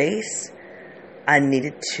new space. I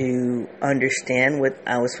needed to understand what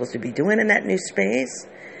I was supposed to be doing in that new space.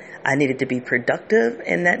 I needed to be productive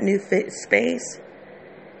in that new space.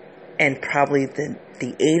 And probably the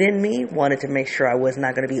 8 in me wanted to make sure I was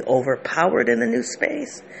not going to be overpowered in the new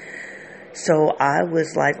space. So I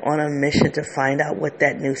was like on a mission to find out what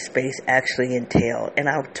that new space actually entailed. And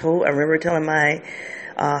I remember telling my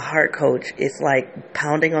heart coach, it's like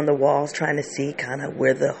pounding on the walls, trying to see kind of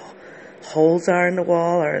where the holes are in the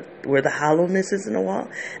wall or where the hollowness is in the wall.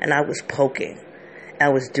 And I was poking. I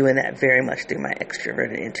was doing that very much through my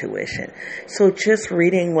extroverted intuition. So just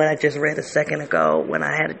reading what I just read a second ago when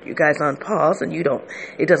I had you guys on pause, and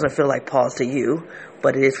it doesn't feel like pause to you,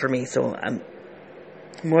 but it is for me. So I'm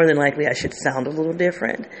more than likely I should sound a little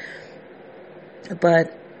different.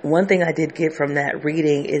 But one thing I did get from that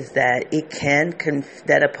reading is that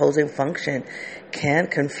that opposing function can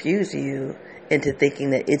confuse you into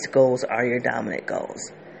thinking that its goals are your dominant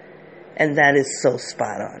goals. And that is so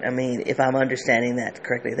spot on. I mean, if I'm understanding that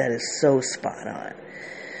correctly, that is so spot on.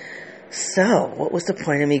 So, what was the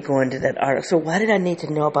point of me going to that article? So, why did I need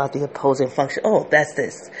to know about the opposing function? Oh, that's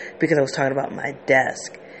this. Because I was talking about my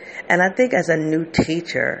desk. And I think as a new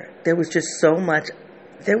teacher, there was just so much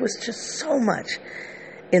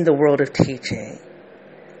in the world of teaching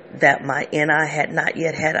that my NI had not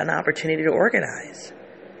yet had an opportunity to organize.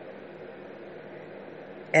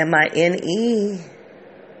 And my NE,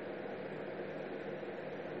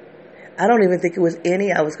 I don't even think it was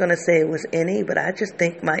any. I was going to say it was any, but I just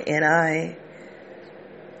think my NI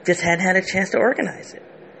just hadn't had a chance to organize it.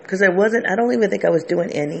 Because I don't even think I was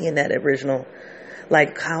doing any in that original,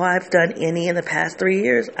 like how I've done any in the past 3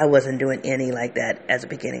 years. I wasn't doing any like that as a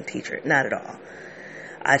beginning teacher. Not at all.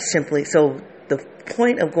 So the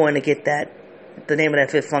point of going to get the name of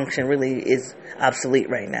that fifth function really is obsolete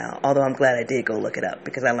right now. Although I'm glad I did go look it up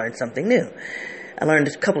because I learned something new. I learned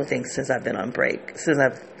a couple of things since I've been on break, since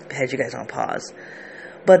I've had you guys on pause.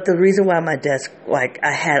 But the reason why my desk,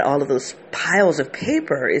 I had all of those piles of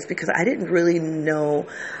paper is because I didn't really know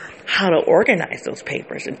how to organize those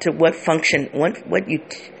papers and to what function, what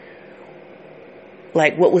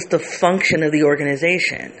was the function of the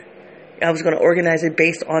organization. I was going to organize it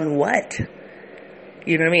based on what?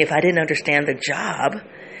 You know what I mean? If I didn't understand the job,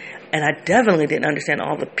 and I definitely didn't understand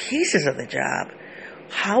all the pieces of the job,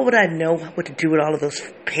 how would I know what to do with all of those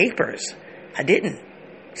papers? I didn't.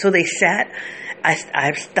 So they sat,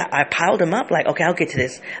 I piled them up like, okay, I'll get to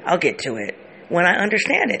this. I'll get to it. when I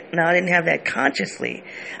understand it. Now, I didn't have that consciously.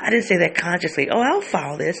 I didn't say that consciously. Oh, I'll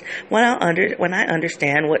file this when I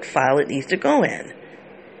understand what file it needs to go in.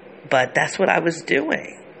 But that's what I was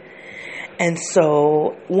doing. And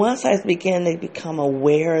so once I began to become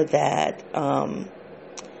aware that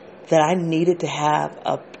that I needed to have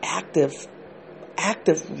a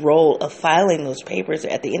active role of filing those papers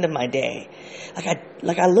at the end of my day,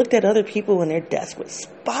 like I looked at other people when their desk was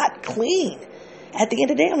spot clean at the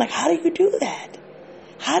end of the day. I'm like, how do you do that?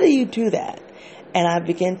 How do you do that? And I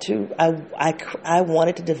began to I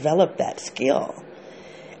wanted to develop that skill.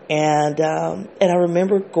 And I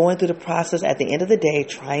remember going through the process at the end of the day,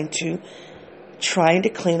 trying to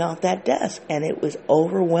clean off that desk, and it was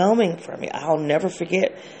overwhelming for me. I'll never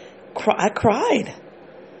forget. I cried.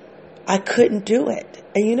 I couldn't do it.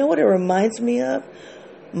 And you know what it reminds me of?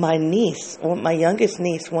 My niece, my youngest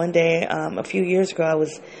niece. One day, a few years ago, I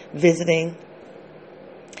was visiting,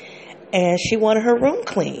 and she wanted her room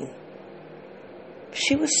clean.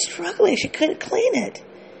 She was struggling. She couldn't clean it.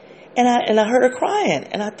 And I heard her crying,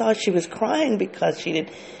 and I thought she was crying because she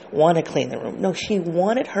didn't want to clean the room. No, she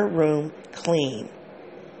wanted her room clean.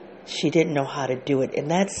 She didn't know how to do it. And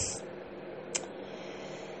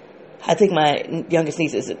I think my youngest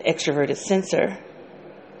niece is an extroverted sensor.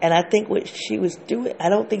 And I think what she was doing, I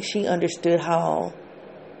don't think she understood how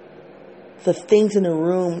the things in the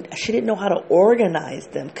room, she didn't know how to organize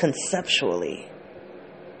them conceptually.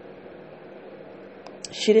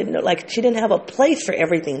 She didn't have a place for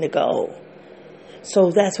everything to go.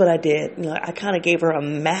 So that's what I did. I kind of gave her a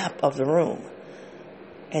map of the room.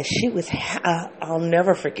 And she was, I'll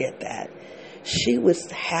never forget that. She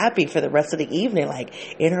was happy for the rest of the evening, like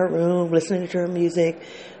in her room, listening to her music,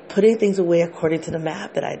 putting things away according to the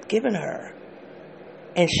map that I'd given her.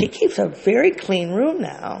 And she keeps a very clean room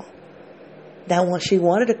now. Now, she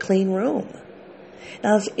wanted a clean room.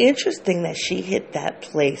 Now, it's interesting that she hit that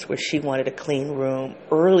place where she wanted a clean room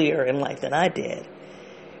earlier in life than I did,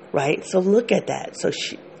 right? So look at that. So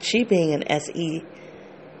she being an SE,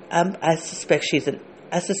 I suspect she's an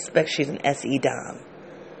SE dom.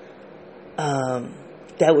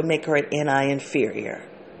 That would make her an NI inferior.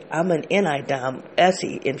 I'm an NI dom,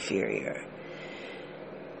 SE inferior.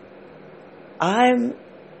 I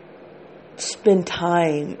spend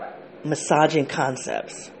time massaging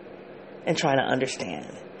concepts and trying to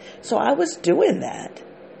understand. So I was doing that.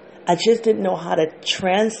 I just didn't know how to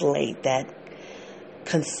translate that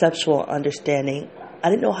conceptual understanding. I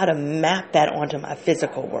didn't know how to map that onto my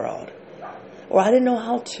physical world. Or I didn't know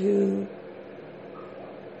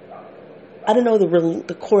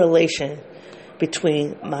the correlation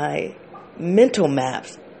between my mental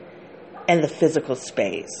maps and the physical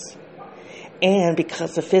space. And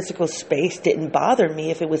because the physical space didn't bother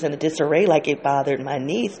me if it was in a disarray like it bothered my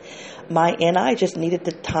niece, my NI just needed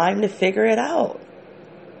the time to figure it out.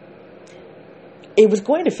 It was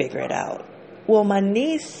going to figure it out. Well, my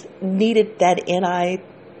niece needed that NI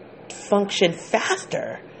function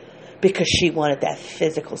faster because she wanted that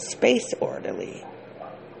physical space orderly.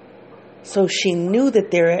 So she knew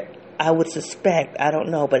that I would suspect, I don't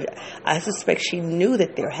know, but I suspect she knew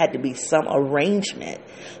that there had to be some arrangement,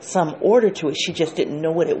 some order to it. She just didn't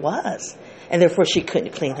know what it was. And therefore she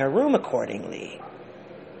couldn't clean her room accordingly.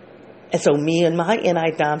 And so me and my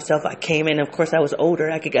NI dom self, I came in, of course I was older.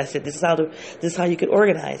 I said, this is how you could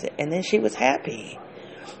organize it. And then she was happy.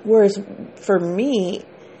 Whereas for me,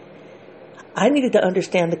 I needed to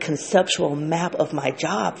understand the conceptual map of my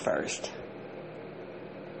job first.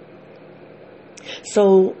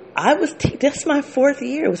 So that's my fourth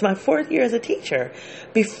year. It was my fourth year as a teacher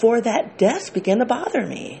before that desk began to bother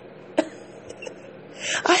me.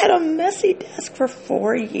 I had a messy desk for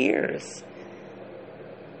 4 years.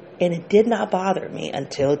 And it did not bother me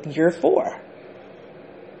until year 4.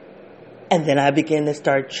 And then I began to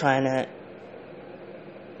start trying to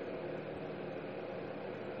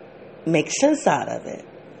make sense out of it.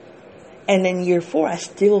 And in year 4, I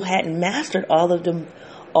still hadn't mastered all of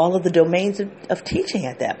the domains of teaching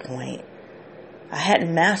at that point. I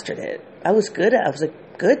hadn't mastered it. I was a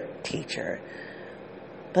good teacher.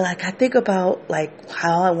 But I think about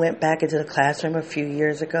how I went back into the classroom a few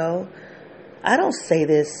years ago. I don't say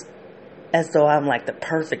this as though I'm the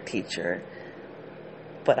perfect teacher,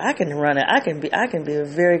 but I can run it. I can be a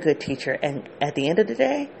very good teacher, and at the end of the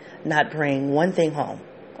day, not bring one thing home.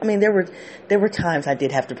 I mean, there were times I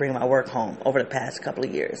did have to bring my work home over the past couple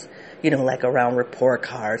of years, around report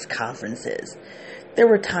cards, conferences. There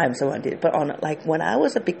were times when I did, but when I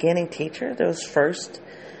was a beginning teacher, those first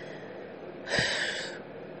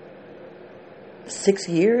 6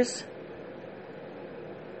 years,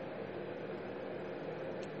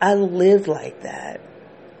 I lived like that.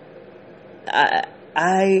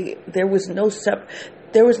 There was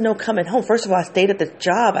there was no coming home. First of all, I stayed at the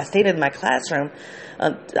job. I stayed in my classroom.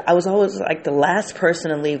 I was always like the last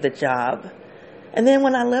person to leave the job. And then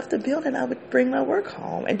when I left the building, I would bring my work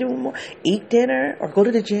home and do more, eat dinner or go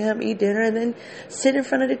to the gym, eat dinner, and then sit in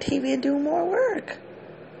front of the TV and do more work.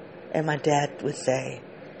 And my dad would say,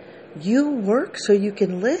 you work so you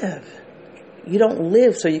can live. You don't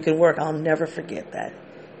live so you can work. I'll never forget that.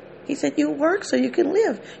 He said, you work so you can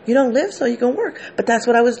live. You don't live so you can work. But that's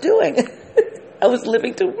what I was doing. I was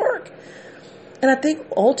living to work. And I think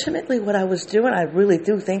ultimately what I was doing, I really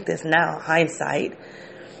do think this now, hindsight,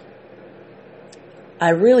 I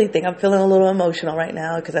really think I'm feeling a little emotional right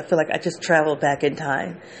now because I feel like I just traveled back in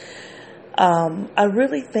time. I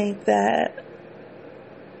really think that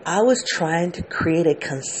I was trying to create a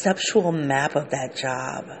conceptual map of that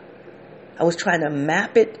job. I was trying to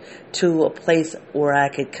map it to a place where I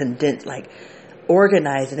could condense, like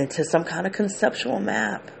organize it into some kind of conceptual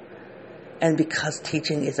map. And because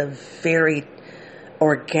teaching is a very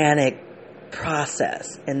organic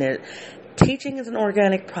process, and teaching is an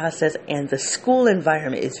organic process, and the school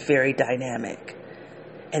environment is very dynamic.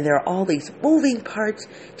 And there are all these moving parts,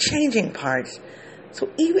 changing parts. So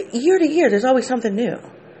even year to year, there's always something new.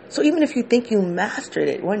 So even if you think you mastered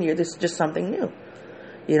it one year, there's just something new.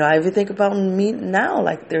 You know, I even think about me now,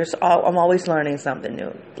 like I'm always learning something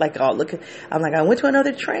new. Like, I went to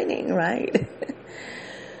another training, right?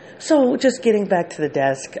 So just getting back to the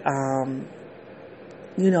desk, I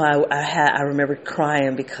remember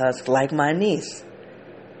crying because, like my niece,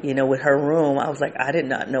 with her room, I was like, I did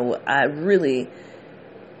not know. I really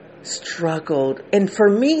struggled. And for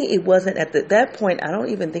me, it wasn't at that point, I don't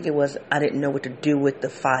even think it was, I didn't know what to do with the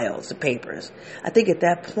files, the papers. I think at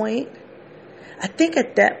that point,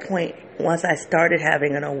 once I started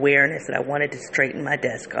having an awareness that I wanted to straighten my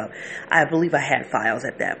desk up, I believe I had files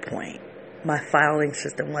at that point. My filing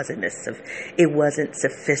system wasn't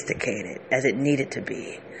sophisticated as it needed to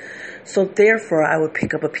be. So therefore, I would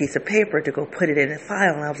pick up a piece of paper to go put it in a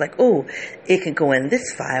file, and I was like, oh, it can go in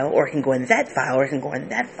this file, or it can go in that file, or it can go in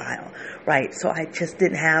that file, right? So I just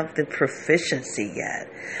didn't have the proficiency yet.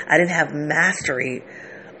 I didn't have mastery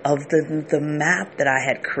of the map that I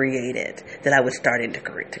had created, that I was starting to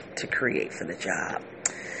create for the job.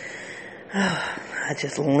 I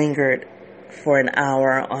just lingered for an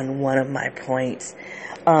hour on one of my points.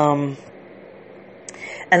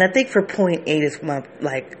 And I think for point 8 is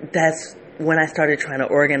that's when I started trying to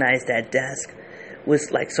organize that desk, was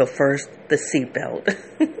like, so first the seatbelt,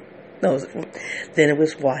 then it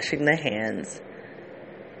was washing the hands,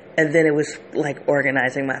 and then it was like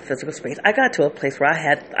organizing my physical space. I got to a place where I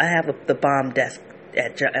have the bomb desk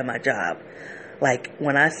at my job. Like,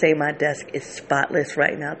 when I say my desk is spotless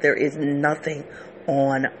right now, there is nothing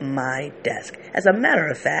on my desk. As a matter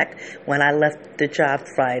of fact, when I left the job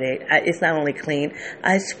Friday, it's not only clean,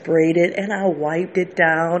 I sprayed it and I wiped it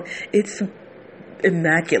down. It's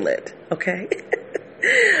immaculate, okay?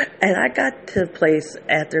 And I got to a place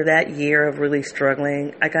after that year of really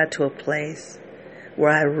struggling, I got to a place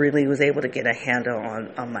where I really was able to get a handle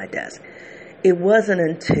on my desk. It wasn't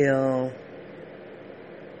until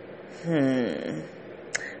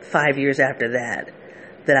 5 years after that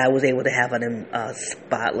I was able to have a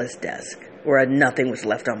spotless desk where nothing was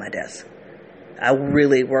left on my desk. I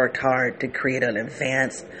really worked hard to create an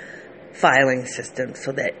advanced filing system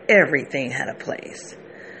so that everything had a place.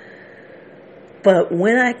 But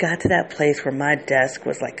when I got to that place where my desk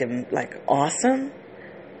was like awesome,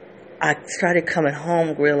 I started coming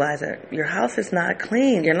home realizing your house is not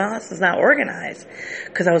clean, your house is not organized,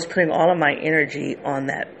 because I was putting all of my energy on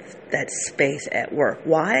that space at work.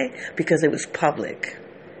 Why? Because it was public.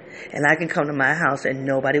 And I can come to my house and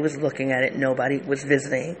nobody was looking at it, nobody was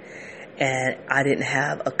visiting, and I didn't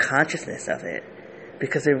have a consciousness of it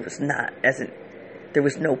because there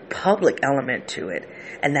was no public element to it.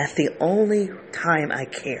 And that's the only time I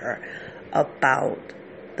care about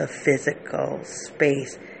the physical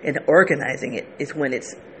space and organizing it, is when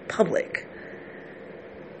it's public.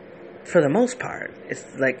 For the most part, it's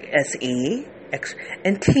like SE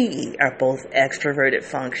and TE are both extroverted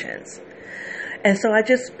functions. And so I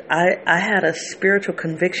had a spiritual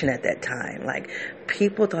conviction at that time. Like,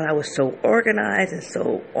 people thought I was so organized and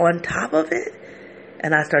so on top of it.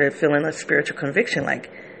 And I started feeling a spiritual conviction. Like,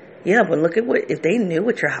 yeah, but look at if they knew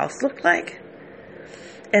what your house looked like.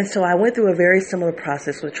 And so I went through a very similar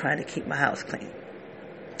process with trying to keep my house clean,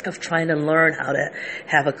 of trying to learn how to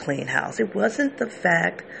have a clean house. It wasn't the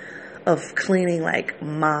fact of cleaning, like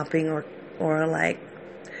mopping or like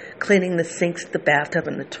cleaning the sinks, the bathtub,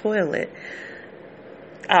 and the toilet.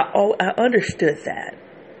 I understood that.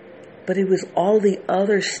 but it was all the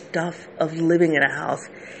other stuff of living in a house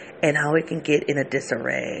and how it can get in a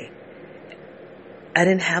disarray. I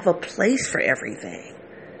didn't have a place for everything.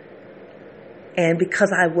 And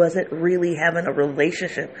because I wasn't really having a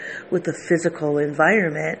relationship with the physical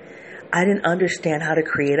environment, I didn't understand how to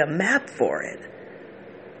create a map for it.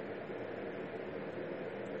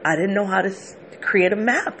 I didn't know how to create a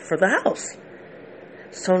map for the house.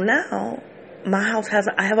 So now my house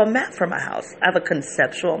I have a map for my house. I have a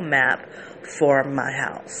conceptual map for my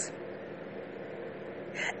house.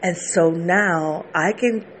 And so now I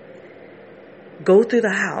can go through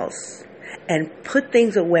the house and put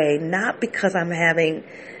things away, not because I'm having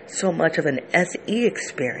so much of an SE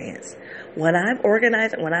experience. When I'm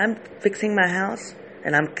organizing, when I'm fixing my house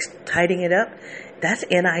and I'm tidying it up, that's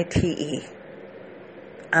NITE.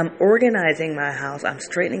 I'm organizing my house, I'm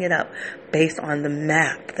straightening it up based on the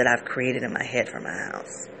map that I've created in my head for my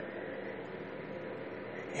house.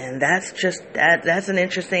 And that's just, that's an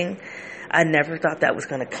interesting, I never thought that was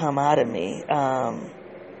going to come out of me.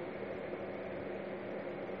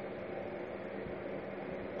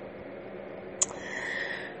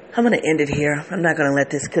 I'm going to end it here. I'm not going to let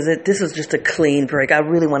this, because this was just a clean break. I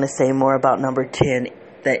really want to say more about number 10,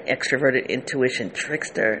 the extroverted intuition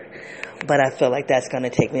trickster, but I feel like that's going to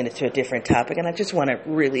take me into a different topic, and I just want to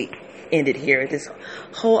really end it here. This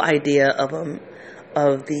whole idea of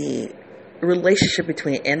the relationship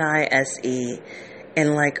between NISE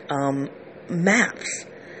and maps,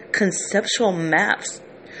 conceptual maps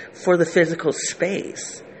for the physical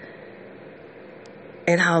space,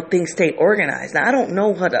 and how things stay organized. Now, I don't know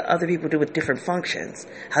what other people do with different functions,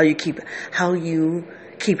 how you keep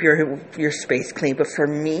your space clean. But for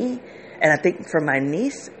me, and I think for my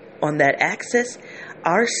niece on that axis,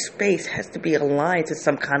 our space has to be aligned to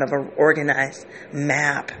some kind of an organized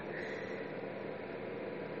map.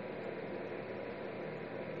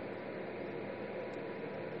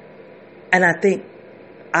 And I think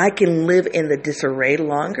I can live in the disarray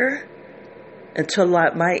longer until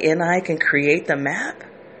my NI can create the map.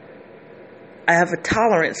 I have a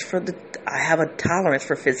tolerance for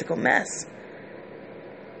physical mess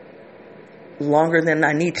longer than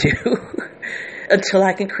I need to until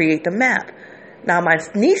I can create the map. Now, my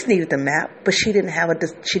niece needed the map, but she didn't have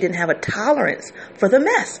a tolerance for the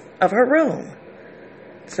mess of her room.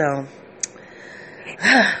 So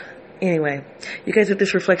anyway, you guys, if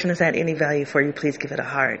this reflection has had any value for you, please give it a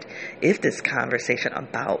heart. If this conversation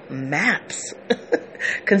about maps,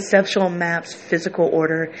 conceptual maps, physical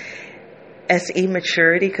order, SE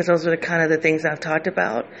maturity, because those are the kind of the things I've talked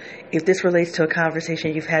about. If this relates to a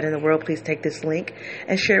conversation you've had in the world, please take this link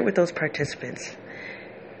and share it with those participants.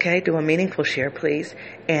 Okay, do a meaningful share, please.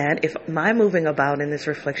 And if my moving about in this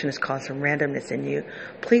reflection has caused some randomness in you,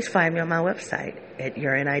 please find me on my website at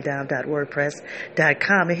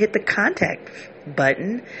yourinidom.wordpress.com and hit the contact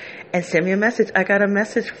button and send me a message. I got a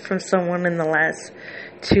message from someone in the last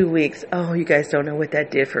 2 weeks. Oh, you guys don't know what that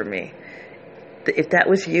did for me. If that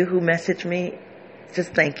was you who messaged me,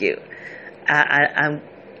 just thank you. I'm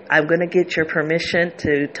going to get your permission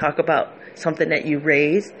to talk about something that you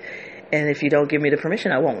raised. And if you don't give me the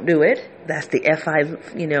permission, I won't do it. That's the FI,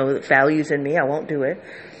 values in me. I won't do it.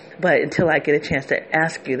 But until I get a chance to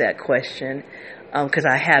ask you that question, because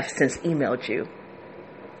I have since emailed you,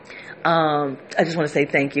 I just want to say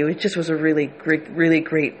thank you. It just was a really great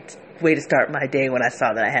way to start my day when I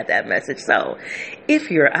saw that I had that message. So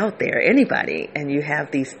if you're out there, anybody, and you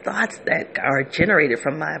have these thoughts that are generated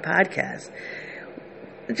from my podcast,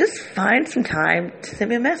 just find some time to send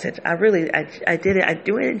me a message. I did it. I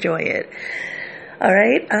do enjoy it. All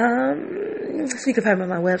right. So you can find me on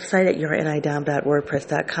my website at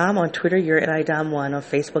yourinidom.wordpress.com, on Twitter, yourinidom1, on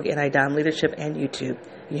Facebook, NIDOM Leadership, and YouTube,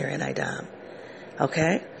 yourinidom.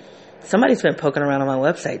 Okay. Somebody's been poking around on my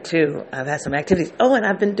website too. I've had some activities. Oh, and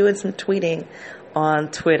I've been doing some tweeting on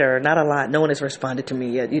Twitter. Not a lot. No one has responded to me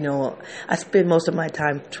yet. I spend most of my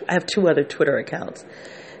time. I have 2 other Twitter accounts.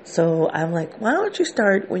 So I'm like, why don't you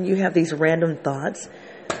start when you have these random thoughts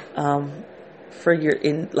for your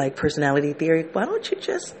personality theory? Why don't you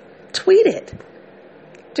just tweet it?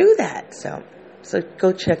 Do that. So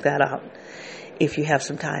go check that out if you have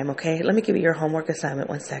some time. Okay. Let me give you your homework assignment.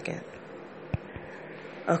 1 second.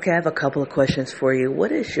 Okay, I have a couple of questions for you.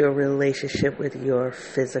 What is your relationship with your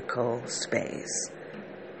physical space?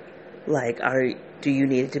 Do you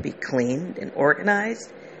need it to be cleaned and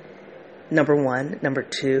organized? Number 1. Number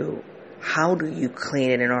 2, how do you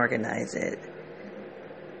clean it and organize it?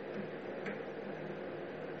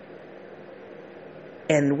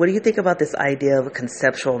 And what do you think about this idea of a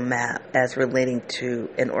conceptual map as relating to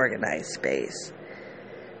an organized space?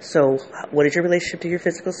 So what is your relationship to your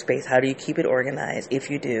physical space? How do you keep it organized, if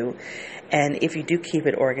you do? And if you do keep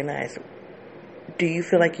it organized, do you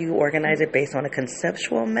feel like you organize it based on a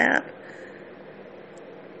conceptual map?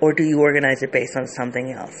 Or do you organize it based on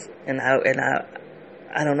something else? And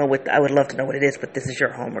I don't know I would love to know what it is, but this is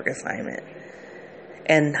your homework assignment.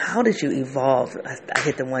 And how did you evolve? I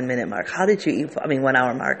hit the 1 minute mark. 1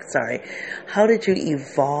 hour mark, sorry. How did you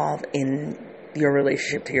evolve in your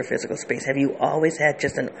relationship to your physical space? Have you always had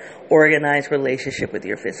just an organized relationship with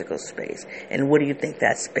your physical space? And what do you think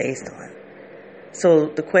that's based on? So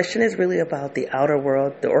the question is really about the outer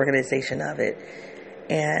world, the organization of it,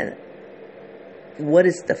 and what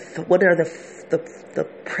are the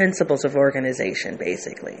principles of organization,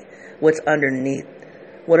 basically? What's underneath?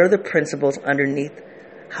 What are the principles underneath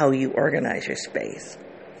how you organize your space?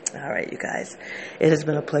 All right, you guys. It has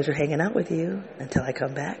been a pleasure hanging out with you. Until I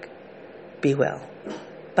come back, be well.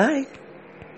 Bye.